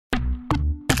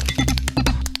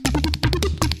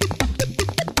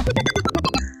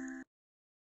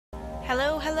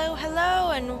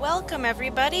welcome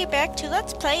everybody back to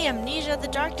Let's Play Amnesia the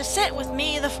Dark Descent with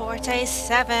me, the Forte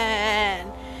 7.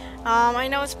 I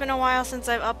know it's been a while since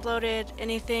I've uploaded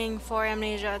anything for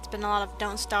Amnesia. It's been a lot of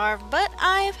Don't Starve, but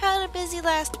I've had a busy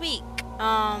last week.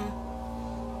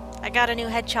 I got a new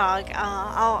hedgehog.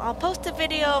 I'll post a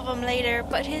video of him later,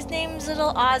 but his name's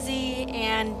Little Ozzy,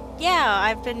 and yeah,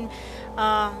 I've been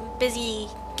busy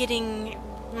getting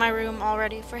my room all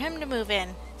ready for him to move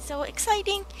in. So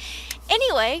exciting!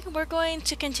 Anyway, we're going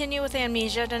to continue with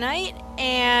Amnesia tonight,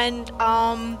 and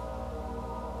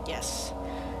yes.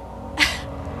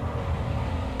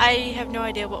 I have no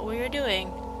idea what we were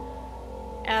doing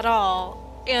at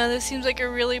all. Yeah, this seems like a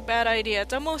really bad idea.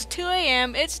 It's almost 2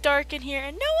 a.m., it's dark in here,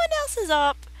 and no one else is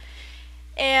up.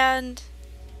 And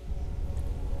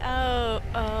oh.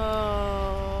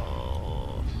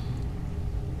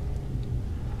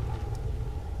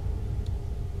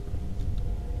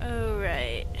 Oh,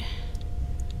 right.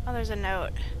 Oh, there's a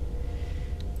note.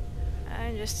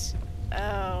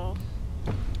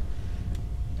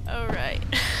 Oh, right.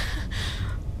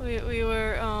 we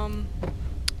were,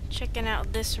 checking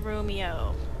out this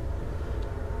Romeo.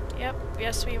 Yep,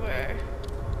 yes we were.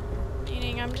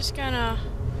 Meaning I'm just gonna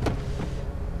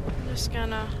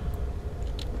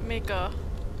make a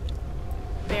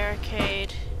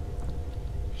barricade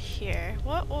here.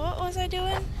 What was I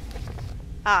doing?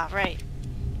 Ah, right.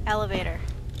 Elevator.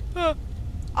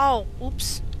 Oh,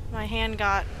 oops. My hand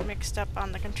got mixed up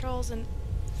on the controls and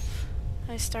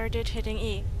I started hitting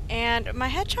E. And my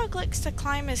hedgehog likes to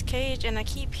climb his cage, and I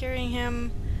keep hearing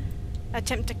him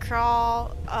attempt to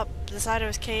crawl up the side of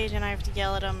his cage, and I have to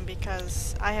yell at him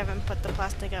because I haven't put the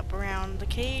plastic up around the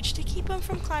cage to keep him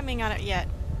from climbing on it yet.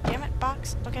 Damn it,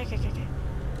 box. Okay. Okay.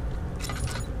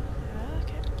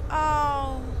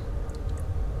 Oh,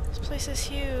 this place is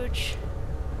huge.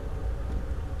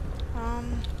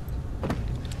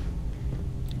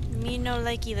 Me no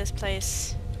likey this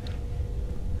place.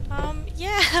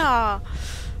 Yeah.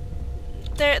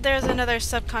 There's another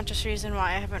subconscious reason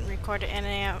why I haven't recorded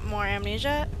any more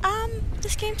Amnesia.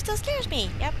 This game still scares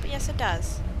me. Yep, yes it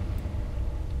does.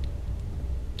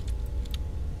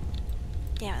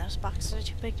 Damn, those boxes are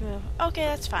too big to move. Okay,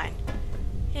 that's fine.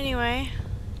 Anyway.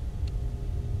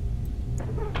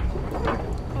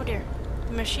 Oh dear.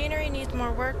 The machinery needs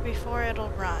more work before it'll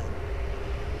run.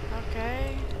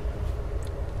 Okay.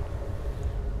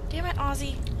 Damn it,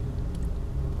 Ozzy.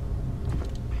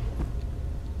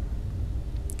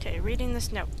 Okay, reading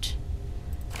this note.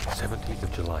 17th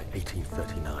of July,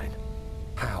 1839.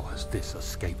 How has this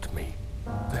escaped me?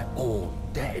 They're all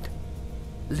dead.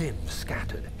 Limbs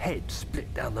scattered, heads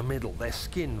split down the middle, their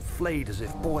skin flayed as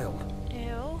if boiled.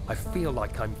 Ew. I feel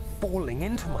like I'm falling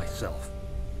into myself.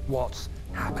 What's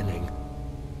happening?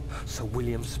 Sir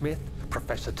William Smith,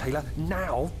 Professor Taylor,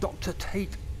 now Dr.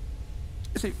 Tate.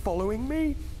 Is it following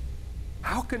me?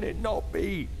 How can it not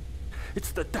be?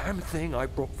 It's the damn thing I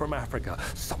brought from Africa.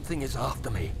 Something is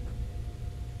after me.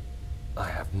 I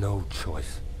have no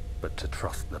choice but to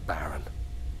trust the Baron.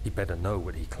 He better know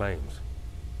what he claims.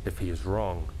 If he is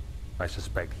wrong, I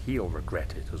suspect he'll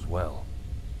regret it as well.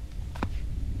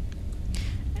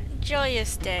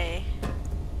 Joyous day.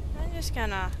 I'm just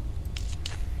gonna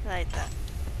light that.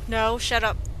 No, shut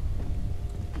up.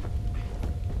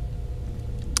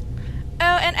 Oh,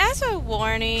 and as a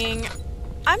warning,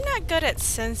 I'm not good at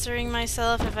censoring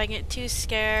myself if I get too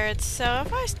scared, so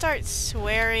if I start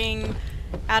swearing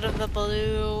out of the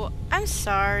blue, I'm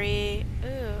sorry.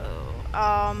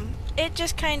 Ooh. It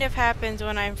just kind of happens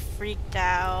when I'm freaked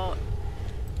out.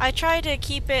 I try to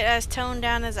keep it as toned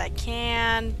down as I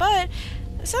can, but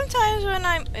sometimes when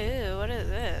I'm... Ew, what is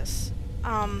this?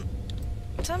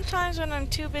 Sometimes when I'm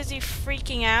too busy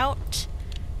freaking out,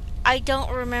 I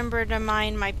don't remember to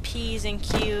mind my P's and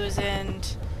Q's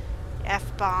and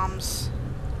F-bombs.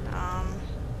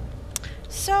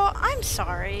 So I'm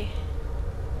sorry.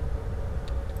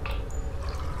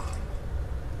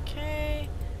 Okay,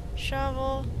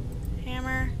 shovel,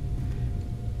 hammer,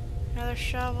 another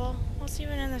shovel. What's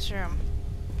even in this room?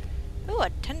 Ooh, a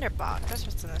tinderbox. That's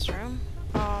what's in this room.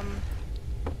 What's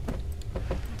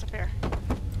up here?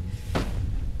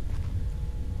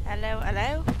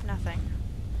 Hello? Nothing.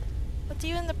 What's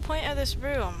even the point of this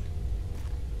room?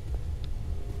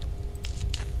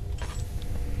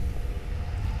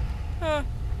 Huh.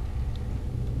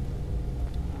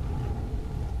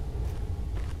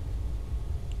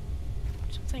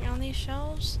 Something on these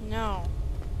shelves? No.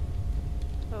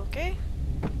 Okay.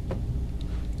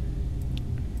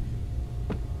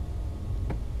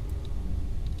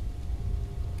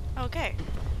 Okay.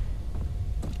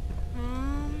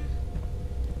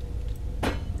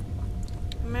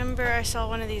 Remember I saw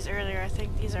one of these earlier. I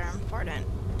think these are important.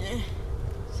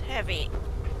 It's heavy.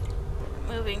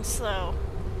 Moving slow.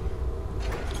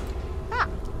 Ah!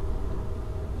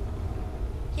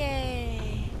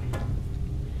 Yay!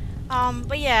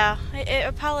 But yeah,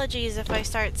 apologies if I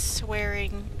start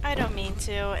swearing. I don't mean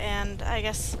to, and I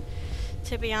guess,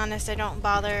 to be honest, I don't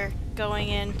bother going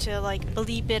in to, like,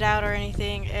 bleep it out or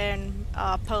anything in,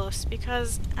 post,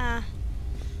 because, Okay,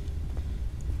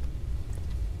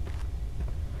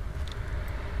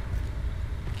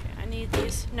 I need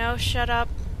these. No, shut up.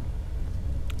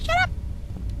 Shut up!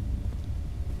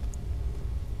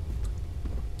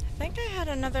 I think I had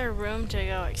another room to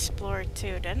go explore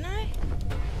too, didn't I?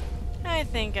 I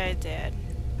think I did.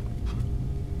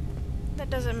 That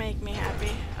doesn't make me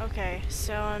happy. Okay,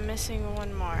 so I'm missing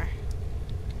one more.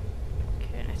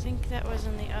 Okay, I think that was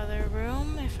in the other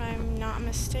room, if I'm not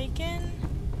mistaken.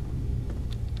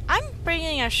 I'm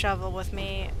bringing a shovel with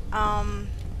me.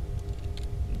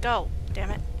 Go,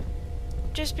 damn it.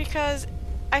 Just because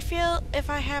I feel if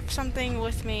I have something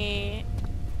with me,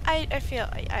 I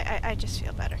just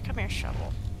feel better. Come here,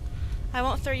 shovel. I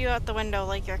won't throw you out the window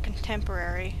like your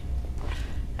contemporary.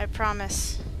 I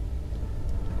promise.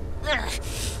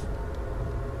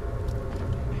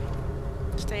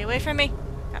 Stay away from me.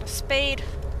 Got a spade.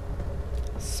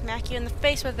 I'll smack you in the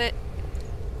face with it.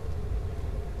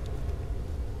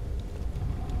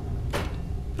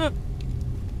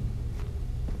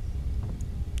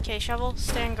 Okay, shovel,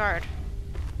 stand guard.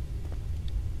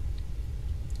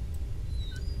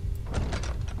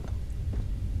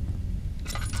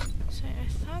 So I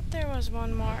thought there was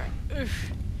one more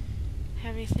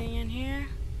heavy thing in here.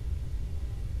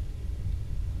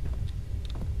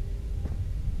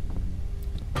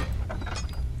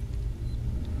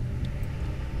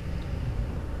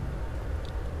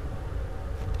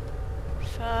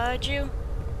 Fudge you.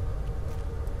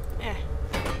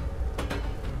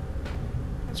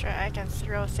 That's right, I can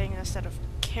throw things instead of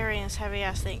carrying this heavy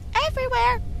ass thing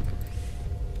everywhere!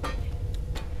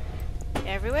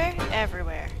 Everywhere?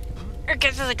 Everywhere.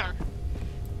 Get to the car!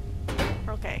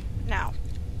 Okay, now.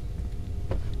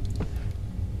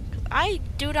 I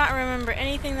do not remember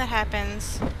anything that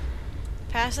happens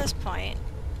past this point.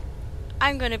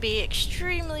 I'm gonna be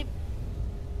extremely...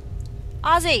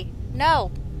 Ozzy!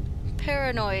 No!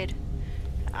 Paranoid.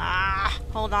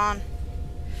 Hold on.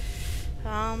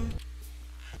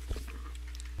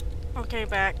 Okay,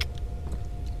 back.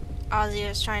 Ozzy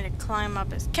is trying to climb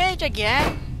up his cage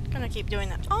again. Gonna keep doing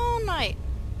that all night.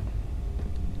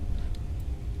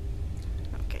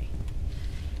 Okay.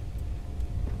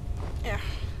 Yeah.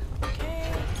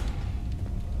 Okay.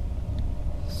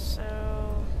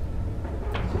 So...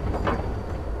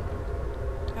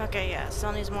 Okay, yeah,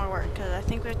 still needs more work, because I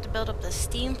think we have to build up the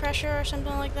steam pressure or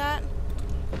something like that.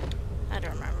 I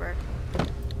don't remember.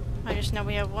 I just know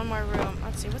we have one more room.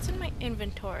 Let's see, what's in my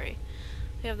inventory?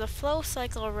 We have the flow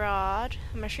cycle rod,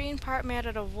 a machine part made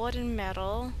out of wood and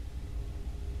metal,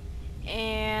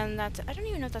 and that's... I don't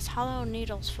even know what that's hollow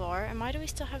needles for, and why do we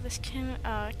still have this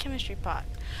chemistry pot?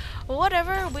 Well,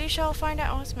 whatever, we shall find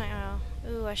out. Oh, what's my...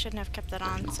 ooh, I shouldn't have kept that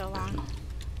on so long.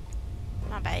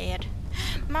 My bad.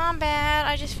 My bad,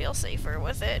 I just feel safer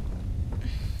with it.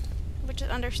 Which is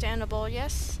understandable,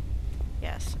 yes?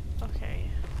 Yes, okay.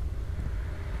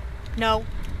 No.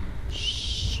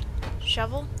 Shh.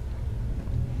 Shovel?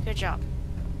 Good job.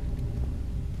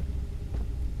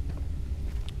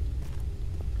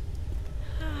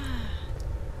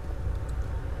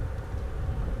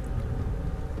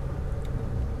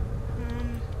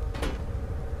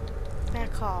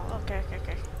 Back hall. Okay.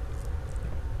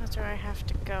 That's where I have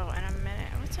to go in a minute.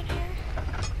 What's in here?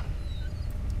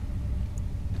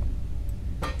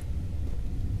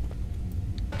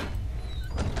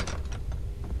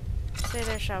 Stay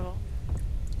there, shovel.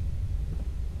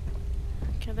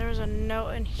 Okay, there was a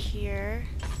note in here.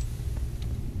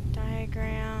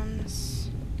 Diagrams.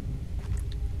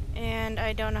 And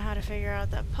I don't know how to figure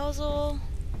out that puzzle.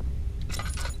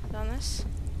 Done this?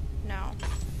 No.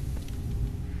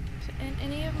 So in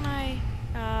any of my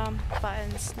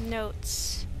buttons,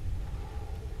 notes,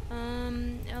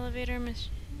 elevator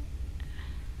machine.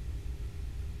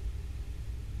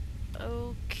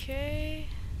 Okay.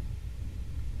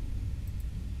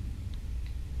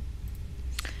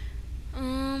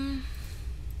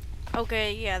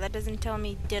 Okay, yeah, that doesn't tell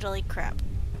me diddly crap.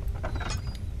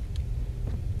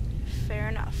 Fair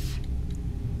enough.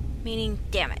 Meaning,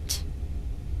 damn it.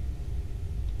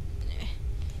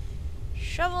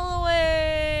 Shovel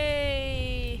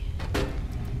away!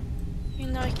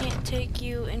 Even though I can't take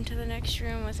you into the next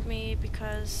room with me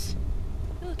because...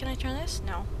 Ooh, can I turn this?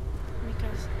 No.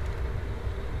 Because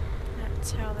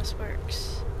that's how this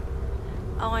works.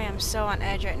 Oh, I am so on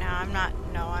edge right now. I'm not.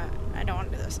 No, I don't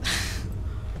want to do this.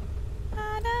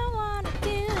 I don't want to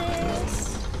do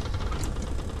this.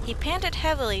 He panted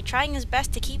heavily, trying his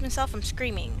best to keep himself from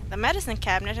screaming. The medicine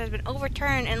cabinet had been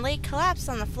overturned and lay collapsed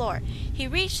on the floor. He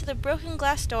reached the broken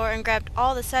glass door and grabbed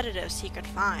all the sedatives he could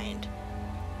find.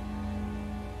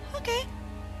 Okay.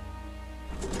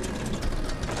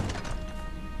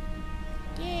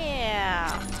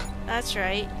 Yeah, that's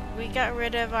right. We got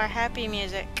rid of our happy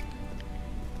music.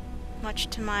 Much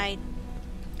to my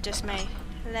dismay.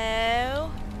 Hello?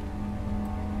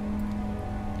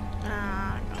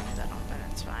 I'm gonna leave that open,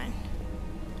 it's fine.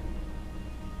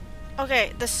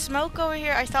 Okay, the smoke over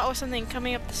here I thought was something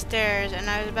coming up the stairs, and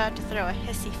I was about to throw a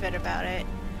hissy fit about it.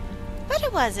 But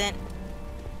it wasn't.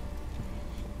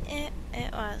 It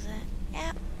wasn't.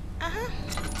 Yeah. Uh-huh.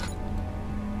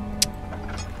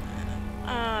 Oh,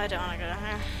 I don't want to go down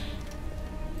there.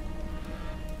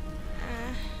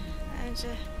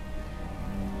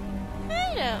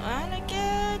 I don't want to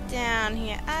go down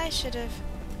here. I should have...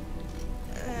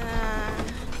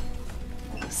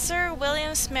 Sir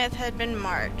William Smith had been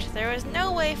marked. There was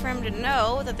no way for him to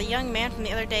know that the young man from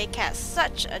the other day cast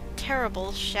such a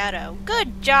terrible shadow.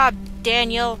 Good job,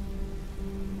 Daniel!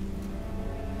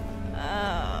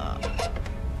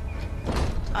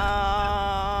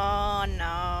 Oh, no.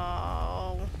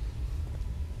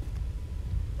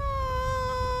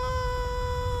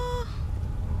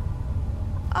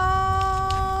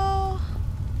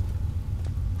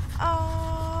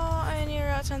 I knew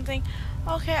I wrote something.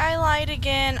 Okay, I lied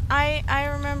again. I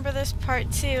remember this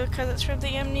part too, because it's from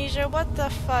the Amnesia What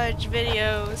the Fudge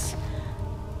videos.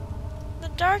 The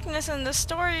darkness in the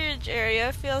storage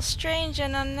area feels strange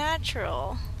and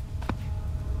unnatural.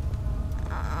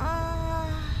 No.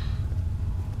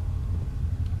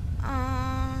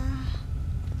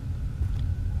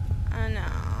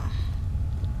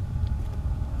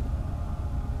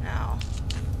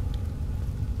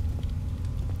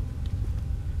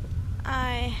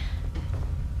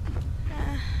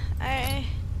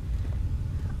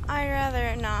 I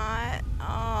rather not.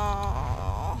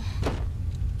 Oh.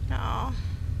 No.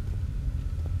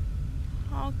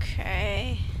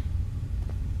 Okay.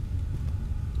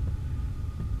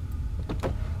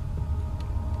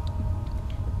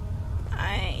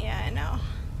 Yeah, I know.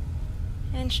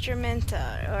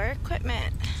 Instrumenta or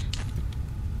equipment.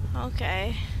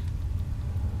 Okay.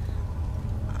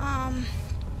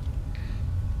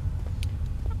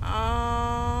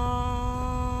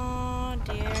 Oh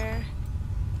dear.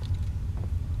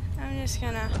 I'm just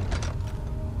gonna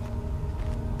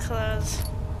close.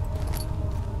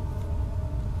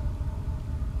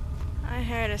 I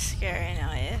heard a scary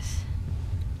noise.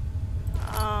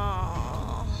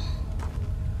 Oh.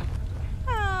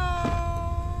 Oh.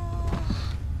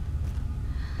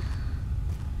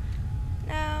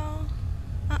 No.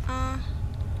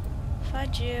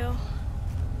 Fudge you.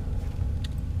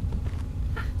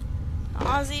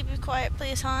 Ozzy, be quiet,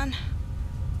 please, hon.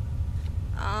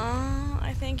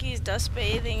 I think he's dust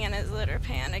bathing in his litter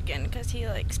pan again because he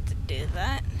likes to do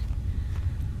that.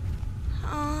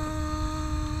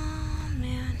 Oh,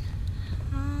 man.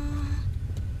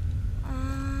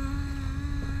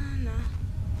 No.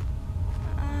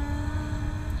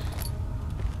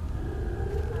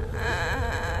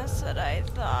 That's what I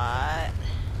thought.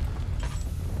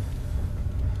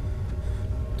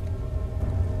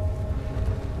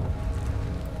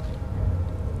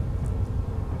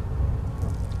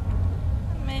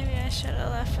 Should have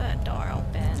left that door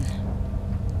open.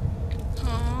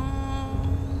 Oh,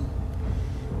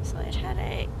 slight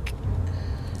headache.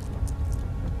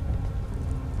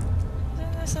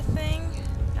 Isn't this a thing?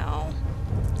 No.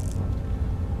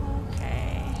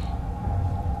 Okay.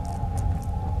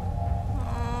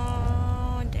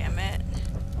 Oh, damn it.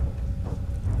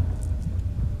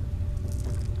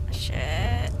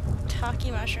 Shit.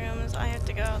 Talkie mushrooms. I have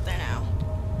to go out there now.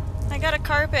 I got a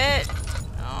carpet.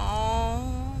 Oh.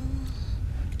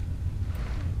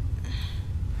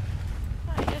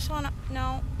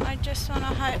 I just wanna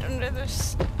hide under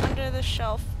the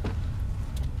shelf.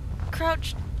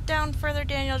 Crouch down further,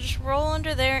 Daniel. Just roll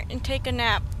under there and take a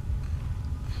nap.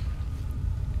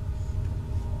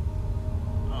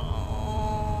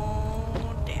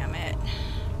 Oh, damn it.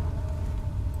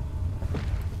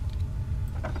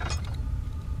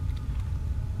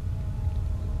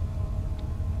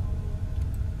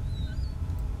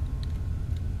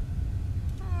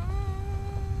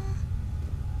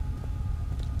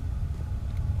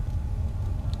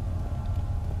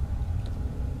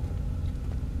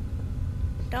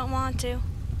 Don't want to.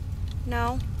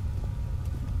 No.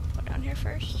 Go down here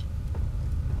first.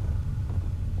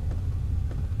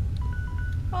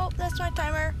 Oh, that's my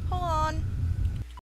timer. Hold on.